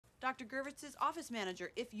Dr. Gervitz's office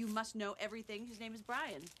manager. If you must know everything, his name is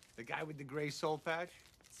Brian. The guy with the gray soul patch?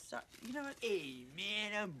 So, you know what? Hey,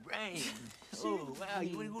 man, I'm Brian. Oh, wow,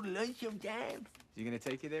 you want to go to lunch sometime? Is he gonna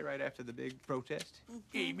take you there right after the big protest?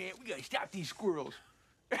 Hey, man, we got to stop these squirrels.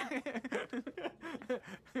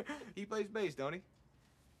 He plays bass, don't he?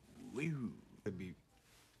 Woo. Could be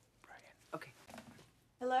Brian. Okay.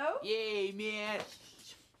 Hello? Yay, man.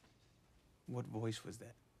 What voice was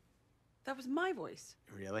that? That was my voice.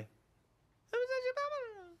 Really? Did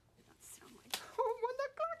not sound like. Oh, 1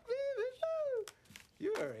 o'clock, baby.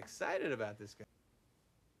 You are excited about this guy.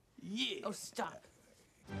 Yeah. Oh, stop.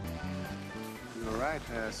 You were right.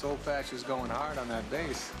 Soul Patch is going hard on that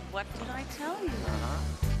bass. What did I tell you?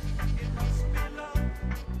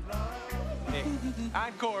 Hey,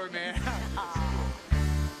 encore, man.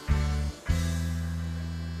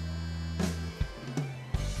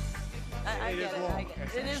 I get it. I get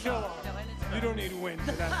it. It is long. No, and it's You don't need wind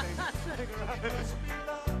for that thing.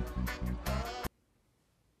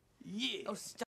 Yeah. Oh, stop.